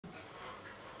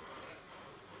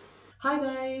Hi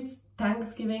guys!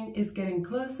 Thanksgiving is getting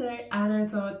closer and I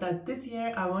thought that this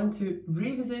year I want to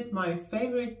revisit my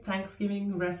favorite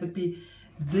Thanksgiving recipe,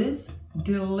 this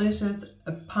delicious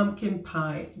pumpkin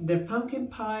pie. The pumpkin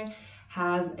pie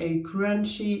has a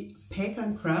crunchy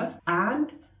pecan crust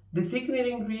and the secret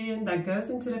ingredient that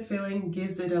goes into the filling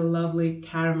gives it a lovely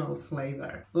caramel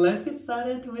flavor. Let's get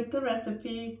started with the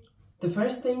recipe. The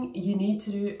first thing you need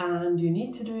to do, and you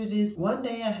need to do this one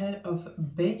day ahead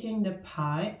of baking the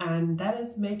pie, and that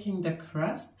is making the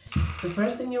crust. The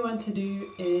first thing you want to do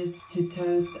is to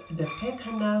toast the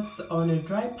pecan nuts on a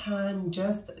dry pan.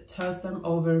 Just toast them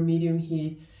over medium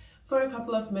heat for a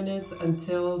couple of minutes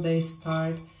until they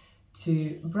start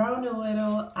to brown a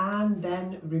little, and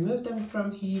then remove them from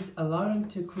heat, allow them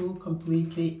to cool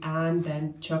completely, and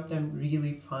then chop them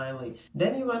really finely.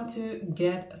 Then you want to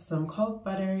get some cold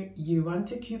butter. You want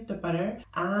to cube the butter,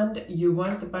 and you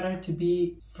want the butter to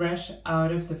be fresh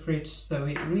out of the fridge, so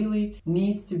it really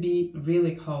needs to be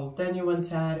really cold. Then you want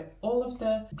to add all of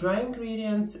the dry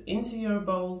ingredients into your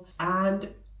bowl and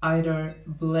either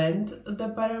blend the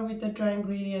butter with the dry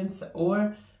ingredients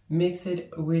or mix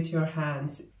it with your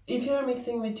hands. If you're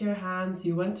mixing with your hands,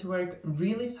 you want to work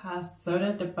really fast so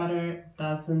that the butter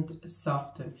doesn't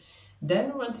soften.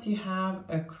 Then once you have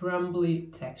a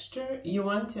crumbly texture, you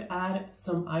want to add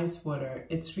some ice water.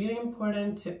 It's really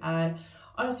important to add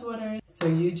ice water, so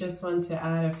you just want to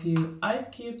add a few ice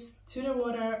cubes to the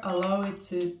water, allow it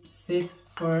to sit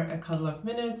for a couple of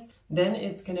minutes. Then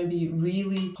it's gonna be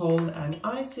really cold and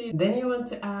icy. Then you want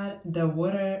to add the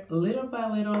water little by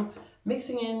little,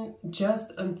 mixing in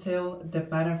just until the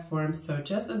batter forms, so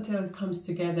just until it comes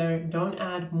together. Don't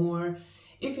add more.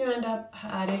 If you end up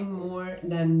adding more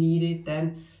than needed,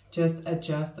 then just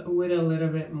adjust with a little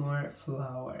bit more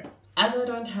flour. As I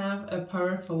don't have a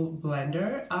powerful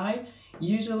blender, I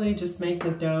usually just make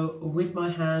the dough with my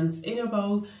hands in a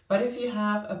bowl, but if you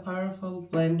have a powerful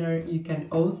blender, you can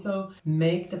also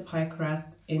make the pie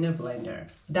crust in a blender.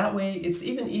 That way it's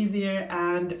even easier,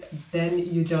 and then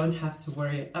you don't have to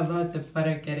worry about the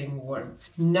butter getting warm.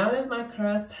 Now that my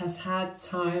crust has had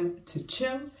time to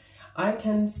chill, I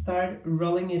can start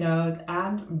rolling it out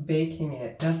and baking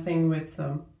it. Dusting with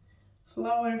some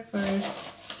flour first.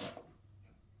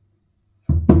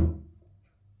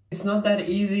 It's not that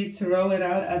easy to roll it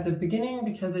out at the beginning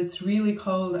because it's really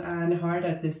cold and hard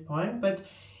at this point, but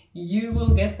you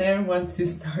will get there once you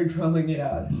start rolling it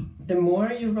out. The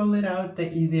more you roll it out,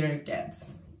 the easier it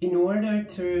gets. In order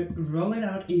to roll it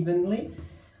out evenly,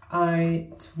 I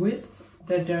twist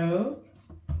the dough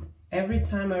every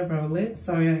time I roll it.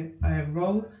 So I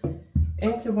roll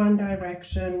into one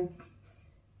direction,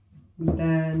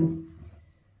 then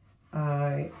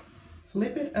I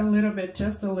flip it a little bit,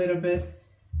 just a little bit,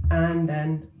 and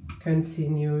then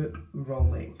continue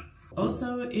rolling.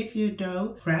 Also, if your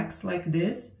dough cracks like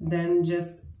this, then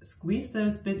just squeeze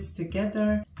those bits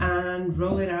together and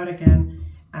roll it out again,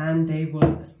 and they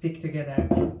will stick together.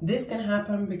 This can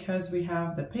happen because we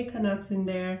have the pecan nuts in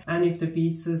there, and if the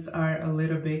pieces are a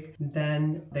little big,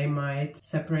 then they might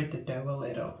separate the dough a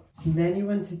little. Then you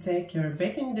want to take your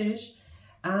baking dish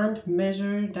and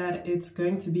measure that it's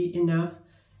going to be enough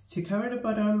to cover the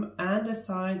bottom and the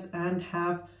sides and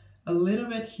have a little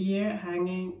bit here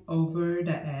hanging over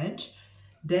the edge.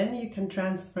 Then you can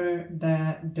transfer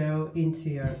the dough into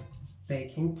your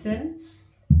baking tin,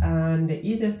 and the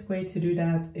easiest way to do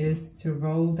that is to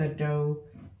roll the dough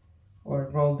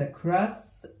or roll the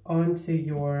crust onto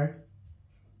your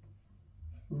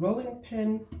rolling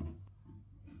pin,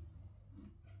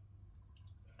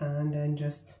 and then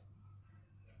just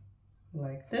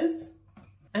like this.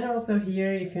 And also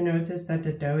here, if you notice that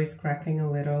the dough is cracking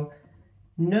a little,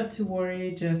 not to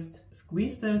worry, just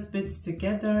squeeze those bits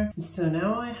together. So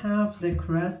now I have the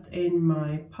crust in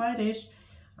my pie dish.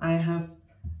 I have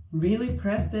really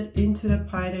pressed it into the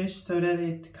pie dish so that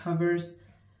it covers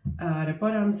the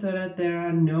bottom, so that there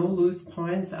are no loose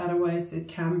points. Otherwise it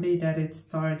can be that it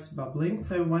starts bubbling.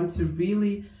 So I want to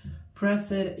really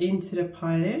press it into the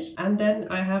pie dish. And then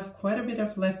I have quite a bit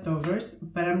of leftovers,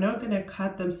 but I'm not going to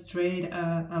cut them straight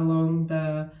along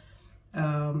the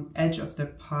edge of the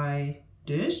pie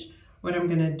dish. What I'm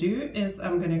gonna do is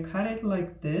I'm gonna cut it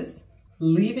like this,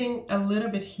 leaving a little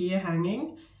bit here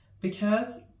hanging,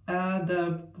 because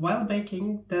while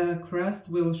baking the crust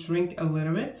will shrink a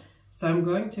little bit, so I'm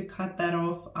going to cut that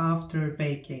off after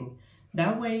baking.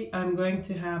 That way I'm going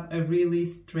to have a really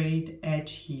straight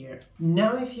edge here.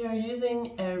 Now if you're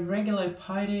using a regular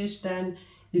pie dish, then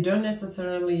you don't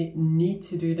necessarily need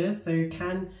to do this, so you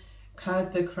can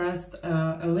cut the crust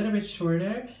a little bit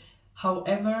shorter.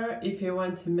 However, if you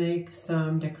want to make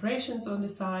some decorations on the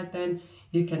side, then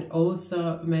You can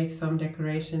also make some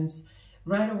decorations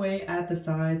right away at the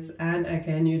sides, and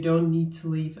again, you don't need to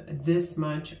leave this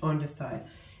much on the side.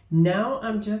 Now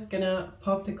I'm just gonna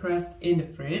pop the crust in the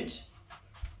fridge,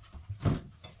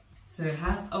 so it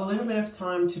has a little bit of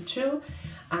time to chill,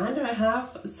 and I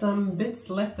have some bits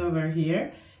left over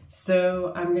here.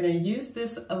 So I'm gonna use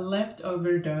this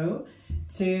leftover dough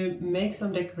to make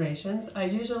some decorations. I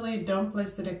usually don't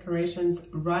place the decorations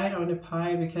right on the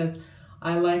pie because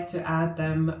I like to add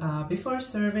them before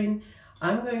serving.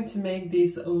 I'm going to make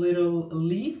these little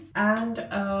leaves, and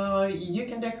you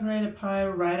can decorate a pie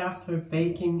right after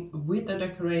baking with the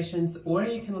decorations, or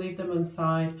you can leave them on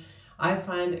side. I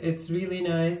find it's really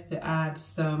nice to add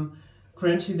some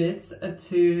crunchy bits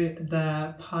to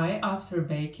the pie after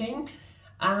baking.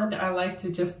 And I like to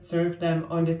just serve them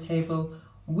on the table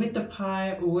with the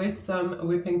pie, with some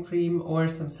whipping cream or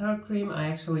some sour cream. I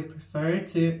actually prefer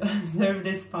to serve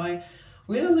this pie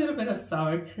with a little bit of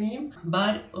sour cream.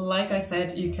 But like I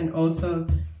said, you can also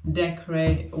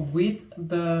decorate with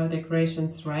the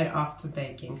decorations right after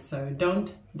baking. So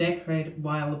don't decorate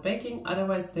while baking,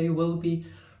 otherwise they will be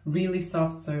really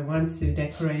soft. So I want to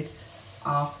decorate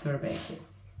after baking.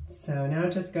 So now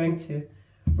I'm just going to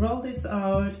roll this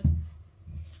out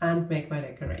and make my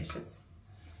decorations.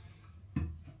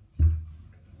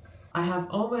 I have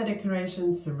all my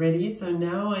decorations ready, so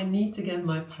now I need to get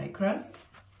my pie crust.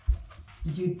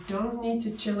 You don't need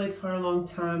to chill it for a long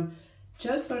time,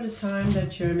 just for the time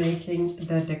that you're making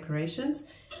the decorations.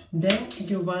 Then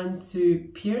you want to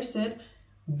pierce it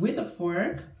with a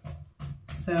fork,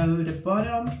 so the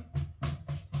bottom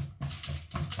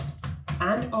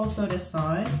and also the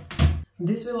sides.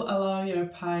 This will allow your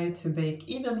pie to bake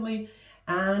evenly,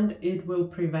 and it will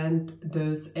prevent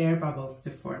those air bubbles to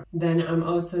form. Then I'm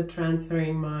also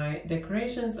transferring my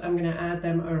decorations. I'm gonna add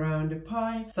them around the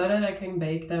pie so that I can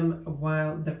bake them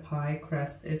while the pie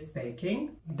crust is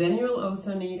baking. Then you will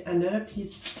also need another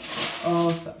piece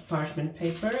of parchment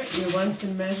paper. You want to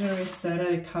measure it so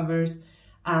that it covers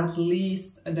at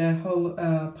least the whole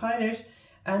pie dish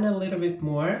and a little bit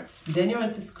more. Then you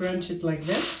want to scrunch it like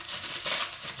this.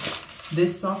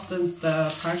 This softens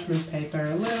the parchment paper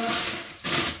a little,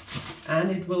 and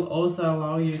it will also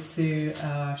allow you to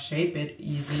shape it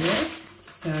easier.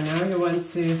 So now you want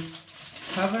to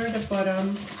cover the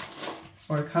bottom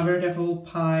or cover the whole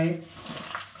pie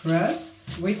crust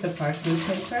with the parchment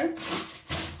paper.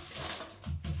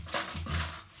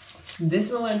 This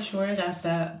will ensure that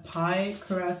the pie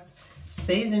crust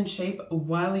stays in shape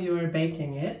while you are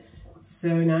baking it.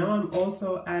 So now I'm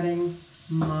also adding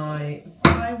my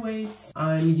pie weights.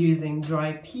 I'm using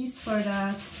dry peas for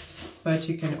that, but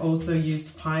you can also use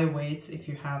pie weights if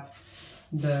you have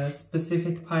the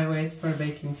specific pie weights for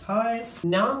baking pies.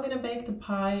 Now I'm gonna bake the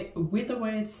pie with the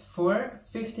weights for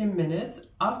 15 minutes.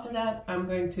 After that, I'm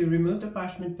going to remove the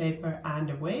parchment paper and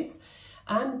the weights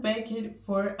and bake it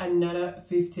for another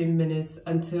 15 minutes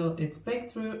until it's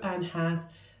baked through and has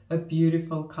a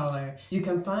beautiful color. You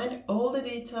can find all the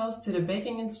details to the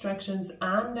baking instructions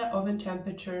and the oven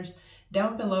temperatures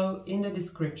down below in the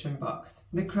description box.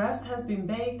 The crust has been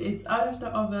baked, it's out of the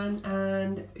oven,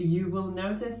 and you will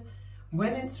notice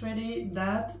when it's ready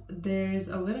that there's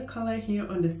a little color here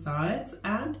on the sides,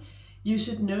 and you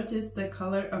should notice the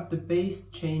color of the base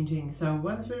changing. So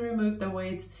once we remove the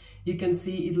weights, you can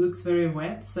see it looks very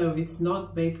wet, so it's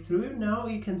not baked through. Now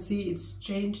you can see it's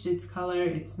changed its color,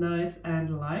 it's nice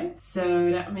and light,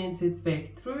 so that means it's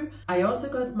baked through. I also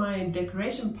got my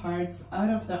decoration parts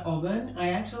out of the oven. I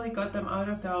actually got them out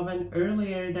of the oven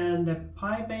earlier than the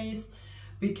pie base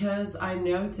because I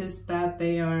noticed that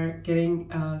they are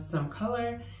getting some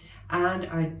color, and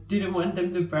I didn't want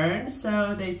them to burn,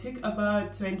 so they took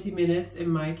about 20 minutes in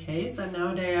my case, and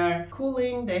now they are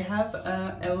cooling. They have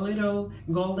a little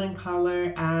golden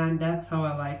color, and that's how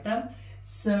I like them.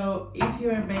 So if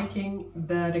you are baking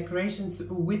the decorations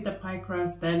with the pie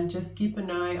crust, then just keep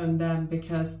an eye on them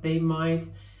because they might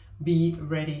be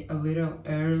ready a little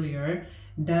earlier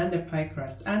than the pie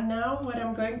crust. And now what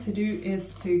I'm going to do is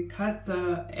to cut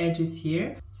the edges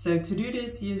here. So to do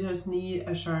this, you just need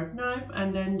a sharp knife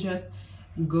and then just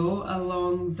go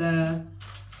along the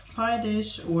pie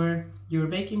dish or your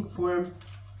baking form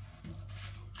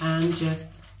and just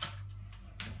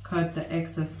cut the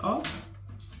excess off.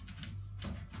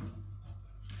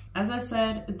 As I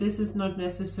said, this is not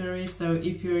necessary, so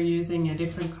if you're using a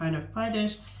different kind of pie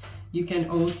dish, you can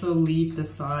also leave the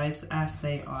sides as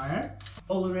they are.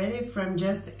 Already from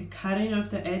just cutting off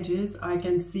the edges, I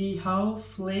can see how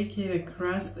flaky the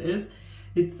crust is.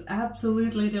 It's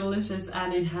absolutely delicious,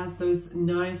 and it has those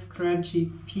nice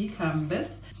crunchy pecan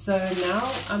bits. So now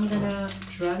I'm gonna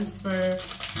transfer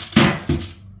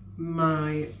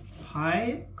my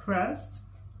pie crust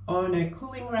on a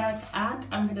cooling rack and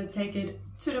I'm gonna take it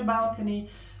to the balcony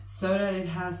so that it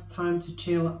has time to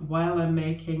chill while I'm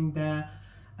making the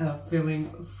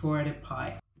filling for the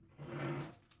pie.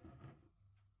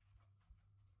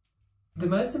 The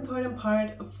most important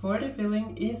part for the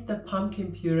filling is the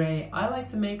pumpkin puree. I like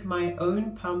to make my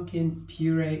own pumpkin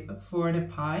puree for the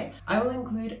pie. I will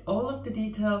include all of the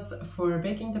details for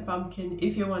baking the pumpkin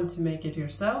if you want to make it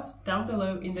yourself down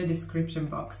below in the description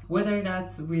box, whether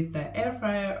that's with the air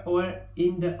fryer or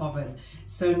in the oven.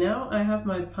 So now I have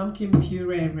my pumpkin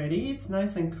puree ready. It's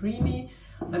nice and creamy.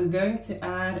 I'm going to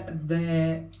add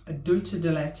the dulce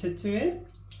de leche to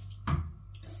it.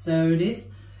 So this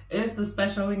is the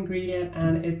special ingredient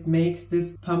and it makes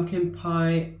this pumpkin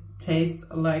pie taste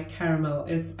like caramel.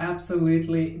 It's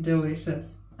absolutely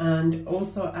delicious. And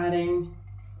also adding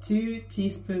 2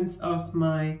 teaspoons of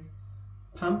my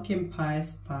pumpkin pie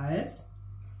spice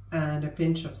and a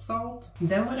pinch of salt.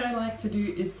 Then what I like to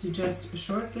do is to just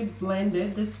shortly blend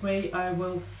it. This way I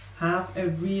will have a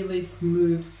really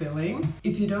smooth filling.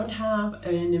 If you don't have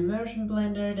an immersion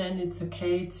blender, then it's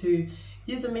okay to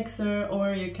use a mixer,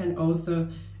 or you can also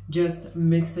just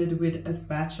mix it with a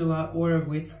spatula or a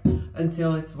whisk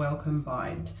until it's well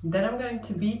combined. Then I'm going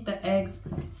to beat the eggs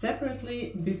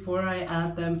separately before I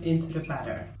add them into the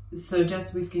batter. So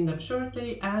just whisking them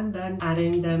shortly and then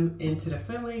adding them into the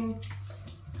filling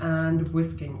and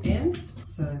whisking in,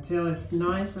 so until it's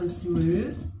nice and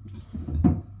smooth.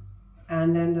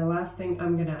 And then the last thing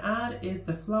I'm gonna add is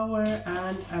the flour,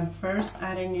 and I'm first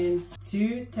adding in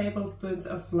 2 tablespoons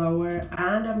of flour,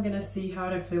 and I'm gonna see how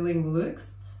the filling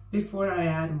looks before I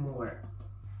add more.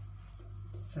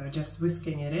 So just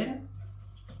whisking it in.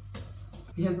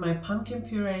 Because my pumpkin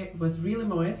puree was really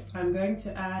moist, I'm going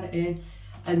to add in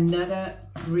another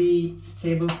 3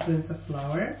 tablespoons of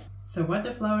flour. So what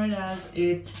the flour does,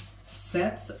 it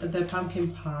sets the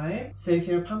pumpkin pie. So if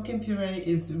your pumpkin puree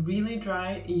is really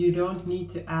dry, you don't need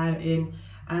to add in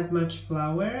as much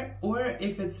flour, or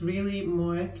if it's really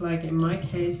moist, like in my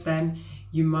case, then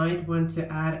you might want to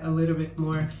add a little bit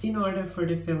more in order for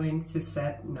the filling to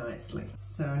set nicely.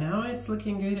 So now it's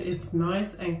looking good, it's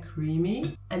nice and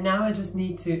creamy. And now I just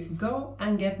need to go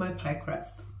and get my pie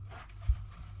crust.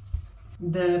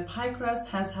 The pie crust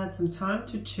has had some time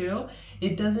to chill.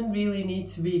 It doesn't really need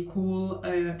to be cool,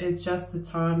 it's just the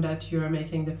time that you're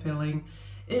making the filling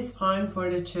is fine for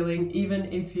the chilling, even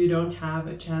if you don't have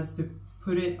a chance to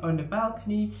put it on the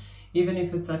balcony. Even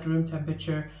if it's at room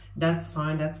temperature, that's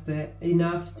fine. That's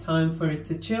enough time for it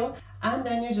to chill. And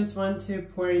then you just want to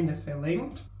pour in the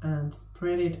filling and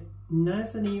spread it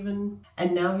nice and even.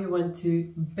 And now you want to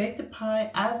bake the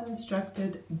pie as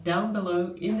instructed down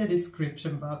below in the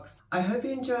description box. I hope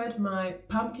you enjoyed my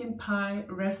pumpkin pie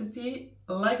recipe.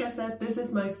 Like I said, this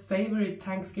is my favorite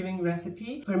Thanksgiving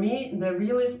recipe. For me, the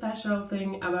really special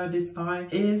thing about this pie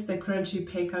is the crunchy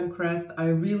pecan crust. I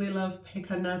really love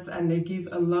pecan nuts and they give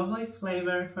a lovely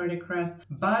flavor for the crust.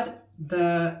 But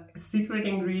the secret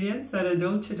ingredient, so the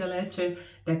dulce de leche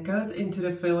that goes into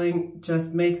the filling,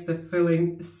 just makes the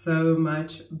filling so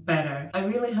much better. I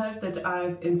really hope that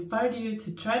I've inspired you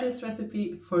to try this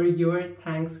recipe for your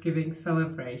Thanksgiving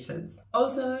celebrations.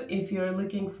 Also, if you're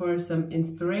looking for some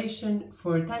inspiration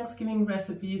for Thanksgiving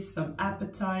recipes, some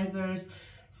appetizers,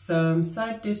 some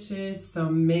side dishes,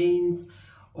 some mains,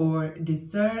 or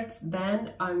desserts,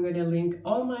 then I'm gonna link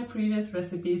all my previous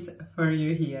recipes for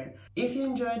you here. If you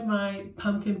enjoyed my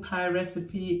pumpkin pie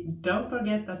recipe, don't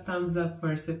forget that thumbs up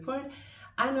for support.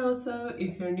 And also,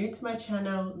 if you're new to my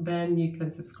channel, then you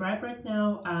can subscribe right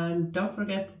now and don't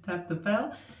forget to tap the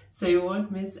bell so you won't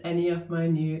miss any of my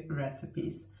new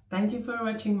recipes. Thank you for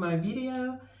watching my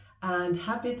video and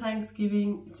happy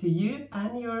Thanksgiving to you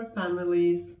and your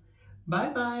families. Bye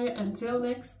bye, until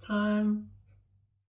next time.